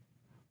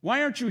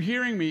 Why aren't you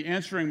hearing me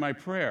answering my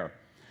prayer?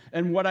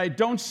 And what I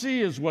don't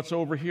see is what's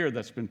over here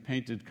that's been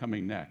painted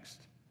coming next.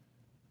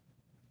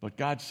 But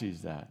God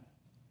sees that.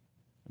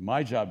 And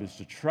my job is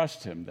to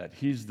trust him that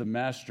he's the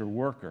master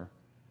worker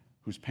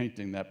who's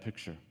painting that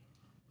picture.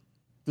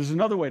 There's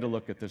another way to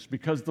look at this,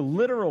 because the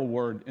literal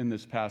word in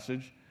this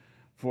passage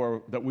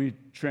that we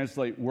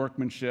translate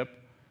workmanship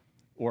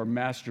or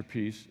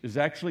masterpiece is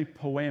actually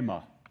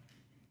poema.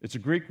 It's a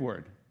Greek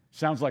word.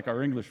 Sounds like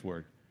our English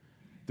word.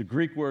 The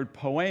Greek word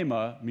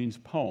poema means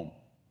poem.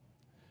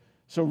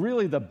 So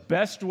really the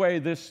best way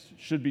this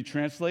should be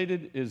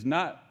translated is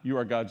not you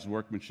are God's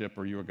workmanship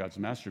or you are God's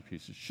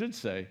masterpiece. It should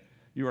say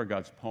you are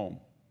God's poem.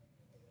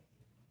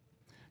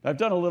 I've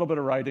done a little bit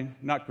of writing,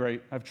 not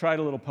great. I've tried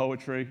a little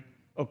poetry,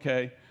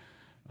 okay.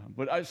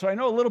 So I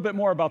know a little bit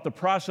more about the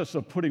process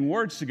of putting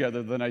words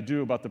together than I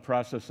do about the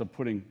process of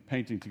putting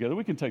painting together.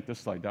 We can take this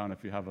slide down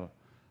if you have a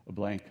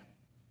blank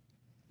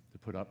to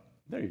put up.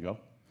 There you go.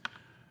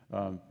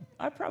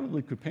 I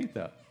probably could paint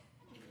that.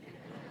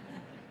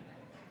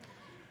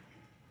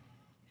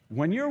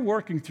 When you're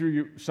working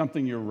through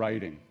something you're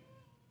writing,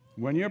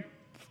 when you're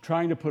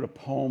trying to put a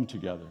poem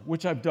together,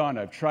 which I've done,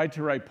 I've tried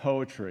to write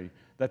poetry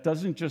that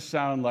doesn't just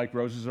sound like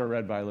roses are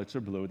red, violets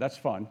are blue. That's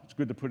fun. It's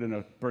good to put in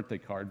a birthday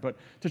card. But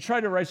to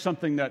try to write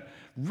something that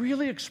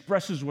really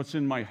expresses what's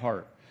in my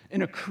heart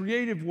in a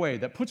creative way,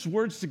 that puts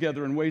words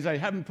together in ways I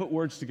haven't put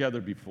words together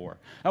before.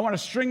 I want to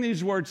string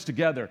these words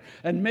together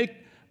and make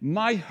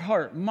my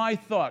heart, my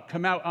thought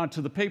come out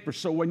onto the paper.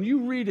 So when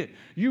you read it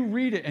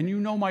and you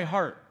know my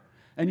heart.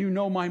 And you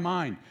know my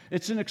mind.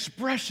 It's an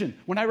expression.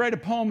 When I write a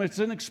poem, it's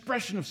an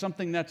expression of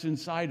something that's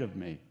inside of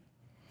me.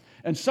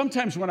 And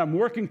sometimes when I'm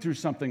working through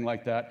something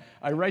like that,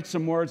 I write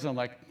some words and I'm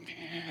like,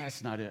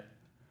 that's not it.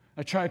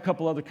 I try a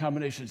couple other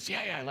combinations.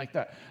 Yeah, I like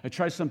that. I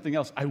try something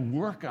else. I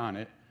work on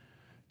it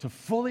to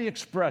fully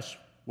express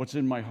what's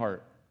in my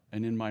heart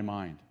and in my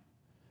mind.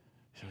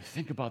 So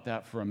think about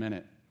that for a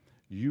minute.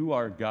 You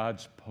are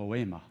God's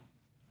poema.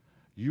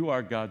 You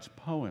are God's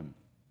poem.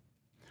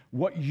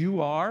 What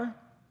you are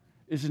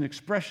is an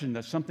expression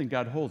that's something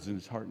God holds in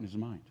his heart and his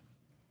mind.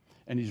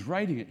 And he's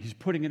writing it. He's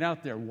putting it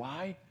out there.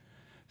 Why?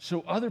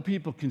 So other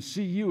people can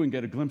see you and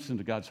get a glimpse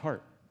into God's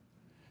heart.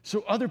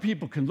 So other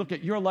people can look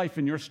at your life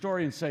and your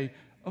story and say,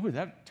 oh,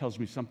 that tells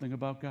me something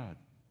about God.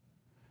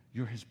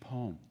 You're his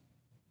poem.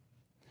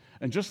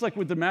 And just like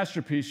with the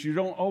masterpiece, you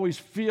don't always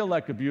feel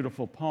like a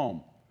beautiful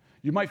poem.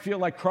 You might feel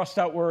like crossed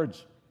out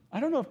words. I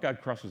don't know if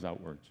God crosses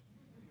out words.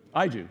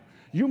 I do.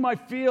 You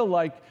might feel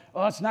like,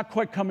 oh, it's not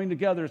quite coming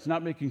together. It's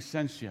not making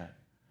sense yet.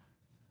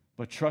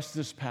 But trust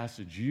this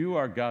passage. You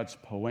are God's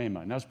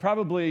poema. Now, it's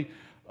probably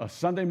a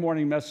Sunday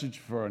morning message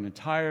for an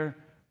entire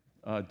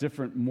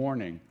different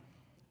morning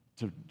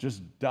to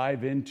just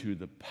dive into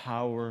the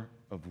power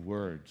of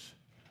words.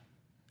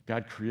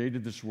 God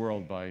created this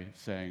world by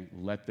saying,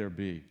 let there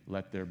be,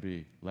 let there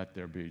be, let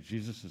there be.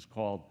 Jesus is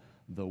called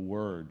the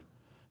Word.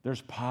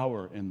 There's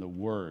power in the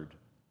Word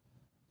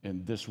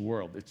in this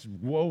world. It's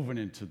woven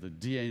into the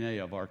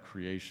DNA of our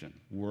creation.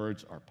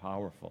 Words are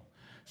powerful.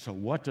 So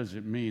what does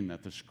it mean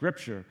that the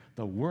Scripture,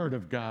 the Word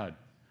of God,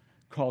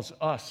 calls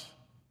us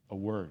a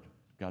word,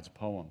 God's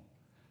poem,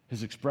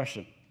 his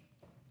expression?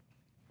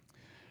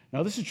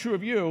 Now, this is true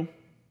of you,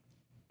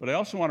 but I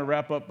also want to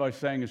wrap up by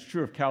saying it's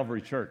true of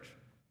Calvary Church.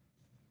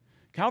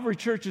 Calvary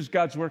Church is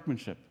God's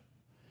workmanship.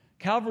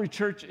 Calvary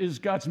Church is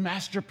God's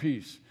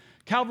masterpiece.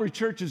 Calvary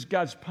Church is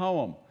God's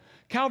poem.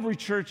 Calvary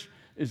Church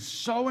is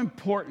so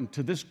important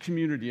to this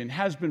community and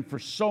has been for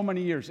so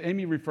many years.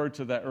 Amy referred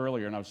to that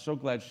earlier, and I was so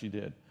glad she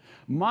did.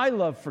 My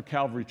love for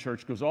Calvary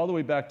Church goes all the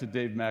way back to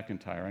Dave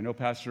McIntyre. I know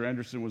Pastor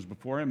Anderson was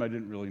before him. I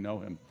didn't really know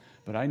him,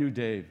 but I knew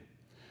Dave.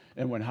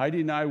 And when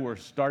Heidi and I were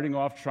starting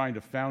off trying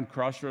to found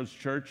Crossroads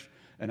Church,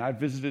 and I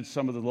visited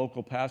some of the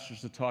local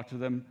pastors to talk to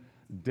them,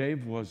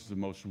 Dave was the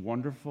most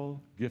wonderful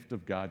gift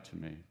of God to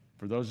me.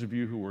 For those of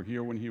you who were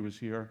here when he was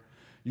here,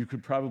 you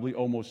could probably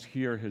almost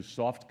hear his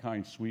soft,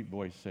 kind, sweet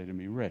voice say to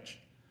me, Rich,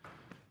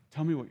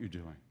 tell me what you're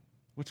doing.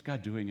 What's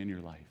God doing in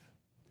your life?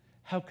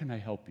 How can I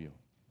help you?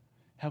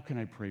 How can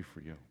I pray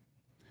for you?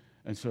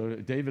 And so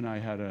Dave and I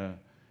had an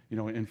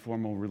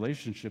informal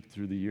relationship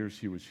through the years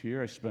he was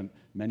here. I spent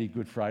many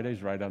Good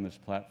Fridays right on this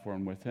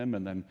platform with him.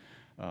 And then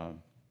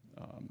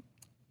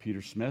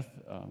Peter Smith,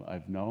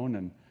 I've known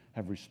and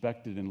have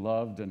respected and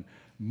loved. And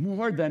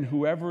more than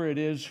whoever it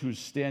is who's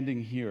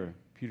standing here,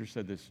 Peter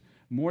said this,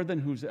 more than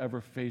whose ever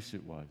face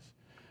it was,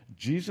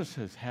 Jesus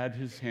has had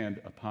his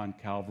hand upon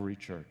Calvary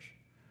Church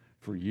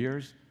for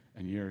years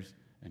and years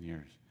and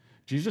years.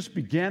 Jesus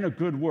began a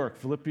good work.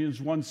 Philippians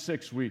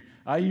 1:6,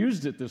 I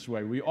used it this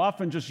way. We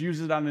often just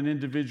use it on an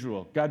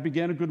individual. God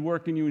began a good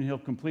work in you and he'll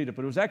complete it.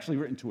 But it was actually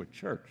written to a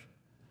church.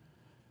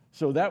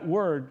 So that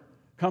word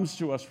comes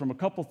to us from a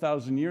couple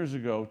thousand years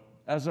ago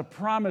as a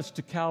promise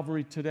to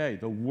Calvary today.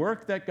 The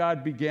work that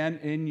God began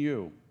in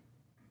you,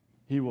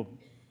 he will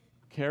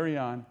carry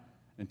on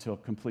until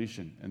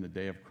completion in the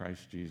day of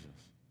Christ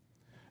Jesus.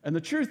 And the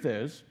truth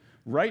is,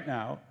 right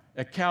now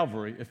at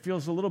Calvary, it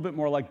feels a little bit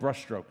more like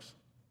brushstrokes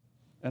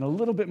and a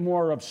little bit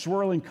more of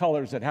swirling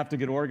colors that have to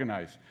get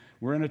organized.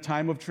 We're in a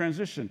time of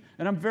transition,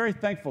 and I'm very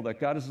thankful that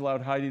God has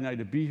allowed Heidi and I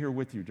to be here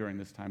with you during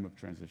this time of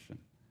transition,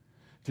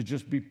 to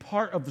just be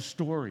part of the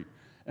story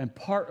and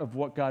part of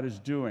what God is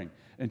doing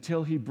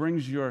until he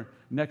brings your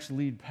next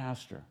lead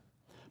pastor.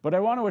 But I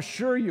want to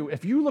assure you,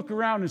 if you look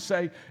around and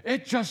say,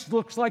 it just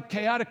looks like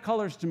chaotic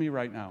colors to me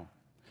right now.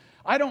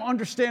 I don't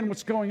understand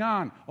what's going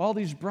on, all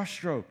these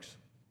brushstrokes.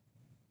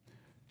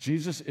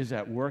 Jesus is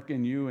at work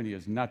in you, and he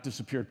has not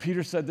disappeared.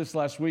 Peter said this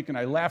last week, and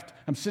I laughed.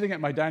 I'm sitting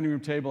at my dining room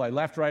table. I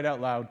laughed right out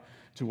loud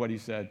to what he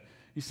said.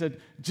 He said,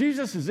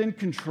 Jesus is in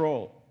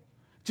control.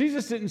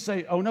 Jesus didn't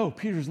say, oh no,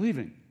 Peter's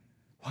leaving.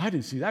 Well, I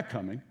didn't see that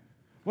coming.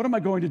 What am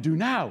I going to do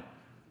now?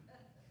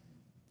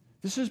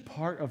 This is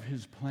part of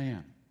his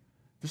plan.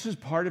 This is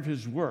part of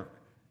his work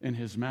in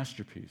his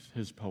masterpiece,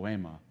 his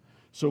poema.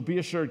 So be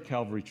assured,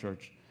 Calvary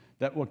Church,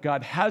 that what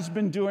God has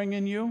been doing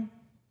in you,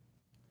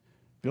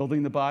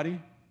 building the body,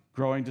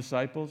 growing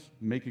disciples,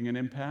 making an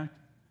impact,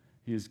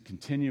 he is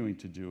continuing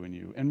to do in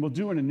you and will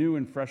do in a new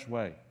and fresh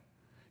way.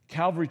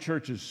 Calvary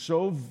Church is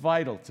so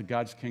vital to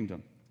God's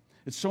kingdom.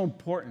 It's so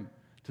important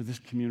to this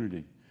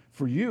community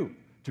for you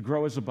to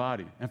grow as a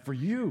body and for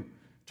you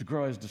to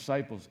grow as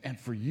disciples and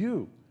for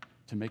you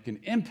to make an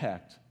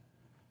impact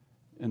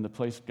in the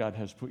place God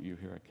has put you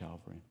here at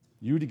Calvary.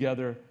 You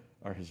together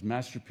are his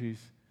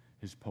masterpiece,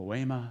 his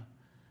poema,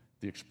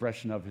 the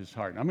expression of his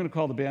heart. I'm going to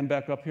call the band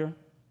back up here.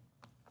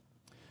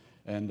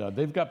 And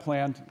they've got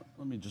planned,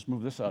 let me just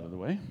move this out of the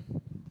way.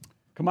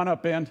 Come on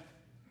up, band.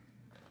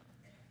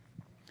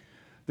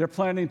 They're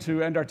planning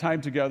to end our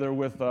time together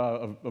with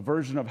a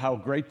version of How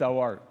Great Thou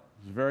Art.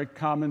 It's a very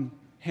common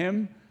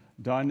hymn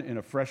done in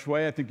a fresh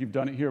way. I think you've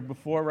done it here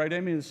before, right,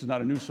 Amy? This is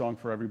not a new song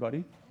for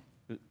everybody,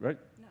 right?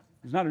 No.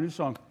 It's not a new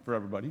song for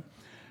everybody.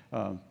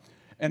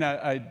 And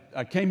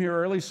I came here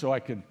early so I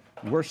could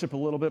worship a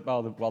little bit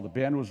while the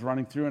band was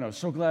running through, and I was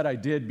so glad I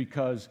did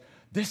because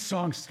this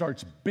song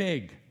starts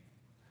big.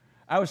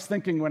 I was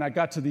thinking when I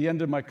got to the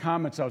end of my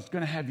comments, I was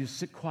going to have you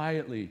sit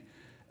quietly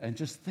and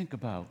just think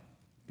about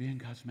being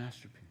God's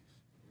masterpiece.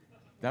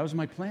 That was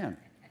my plan.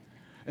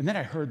 And then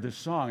I heard this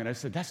song, and I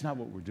said, that's not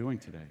what we're doing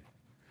today.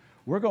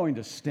 We're going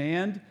to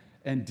stand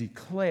and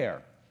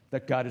declare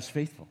that God is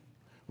faithful.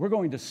 We're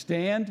going to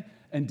stand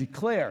and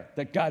declare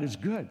that God is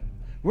good.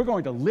 We're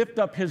going to lift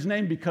up his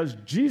name because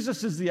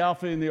Jesus is the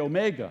Alpha and the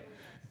Omega.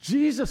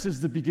 Jesus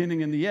is the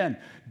beginning and the end.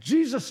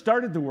 Jesus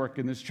started the work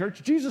in this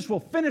church. Jesus will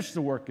finish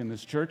the work in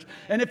this church.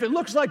 And if it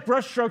looks like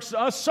brushstrokes to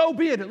us, so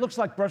be it. It looks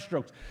like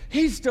brushstrokes.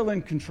 He's still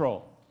in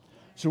control.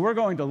 So we're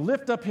going to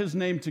lift up his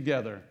name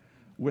together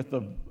with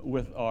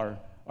our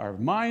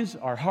minds,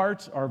 our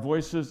hearts, our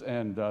voices,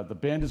 and the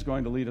band is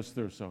going to lead us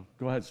through. So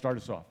go ahead, start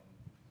us off.